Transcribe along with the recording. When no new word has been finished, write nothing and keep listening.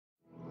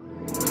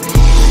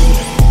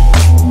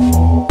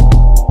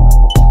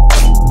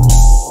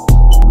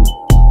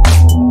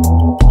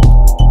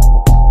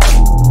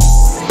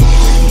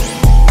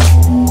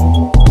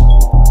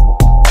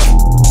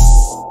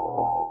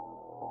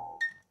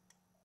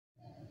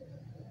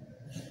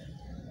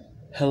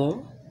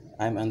Hello,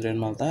 I'm Andrian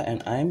Malta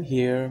and I'm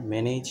here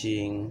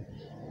managing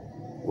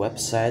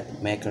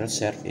website maker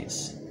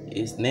service.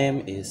 Its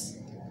name is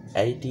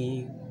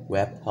ID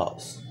Web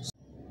House.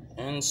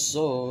 And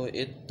so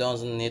it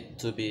doesn't need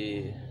to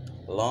be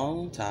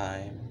long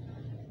time.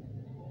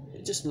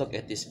 You just look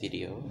at this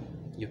video,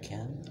 you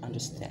can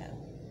understand.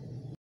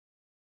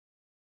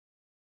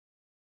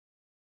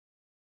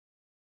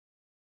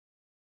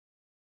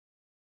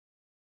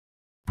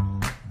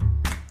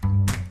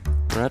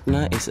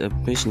 Ratna is a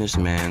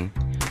businessman.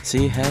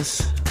 She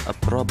has a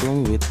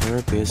problem with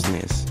her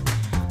business.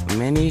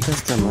 Many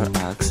customers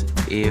ask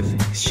if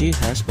she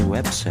has a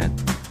website.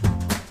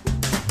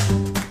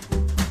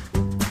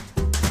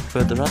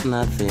 But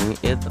Ratna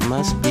thinks it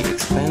must be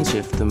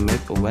expensive to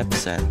make a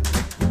website,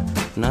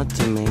 not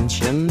to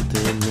mention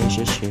the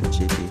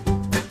necessity.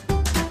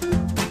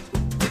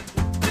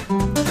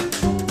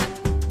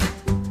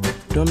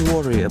 Don't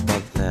worry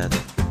about that.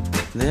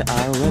 There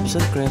are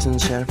website creation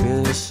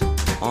services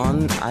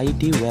on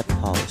ID Web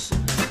House.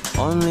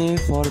 Only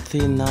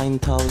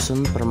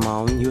 49,000 per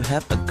month you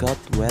have a good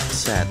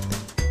website.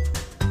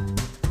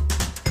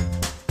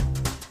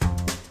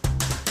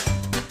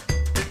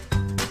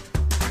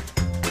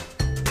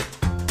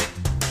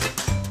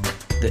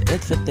 The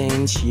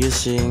advantage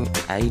using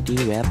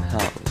ID Web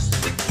House.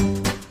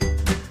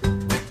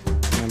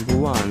 Number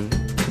 1.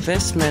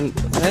 Fast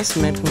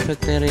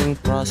manufacturing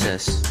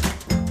process.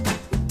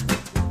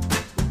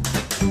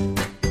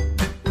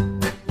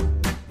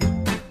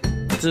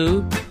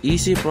 2.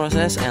 Easy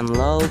process and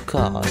low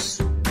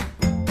cost.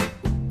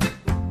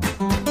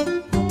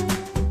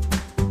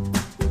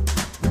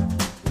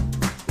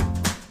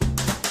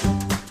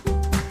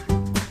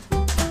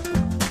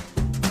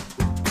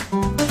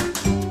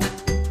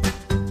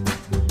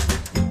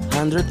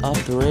 100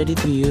 of the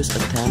ready-to-use a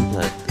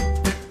template.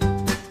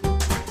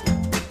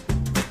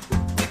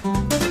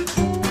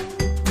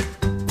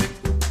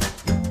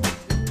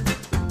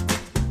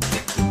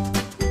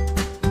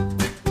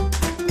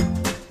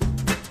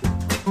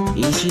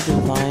 Easy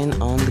to find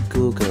on the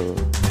Google.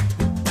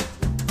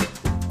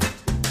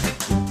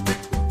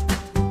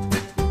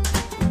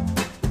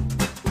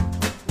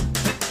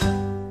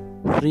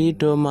 Free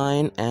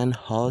domain and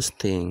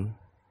hosting.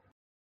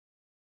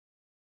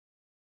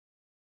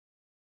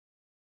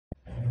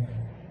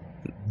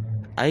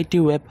 IT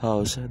Web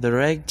House, the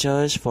right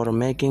choice for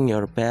making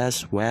your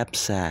best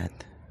website.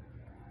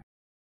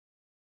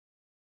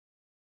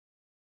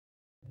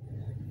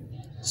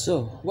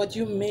 So, what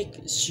you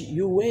make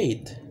you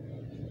wait?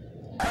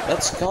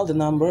 Let's call the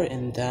number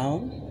and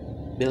down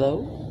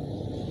below.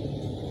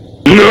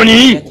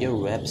 NANI?! Get your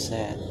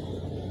website.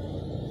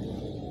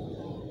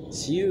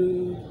 See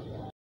you.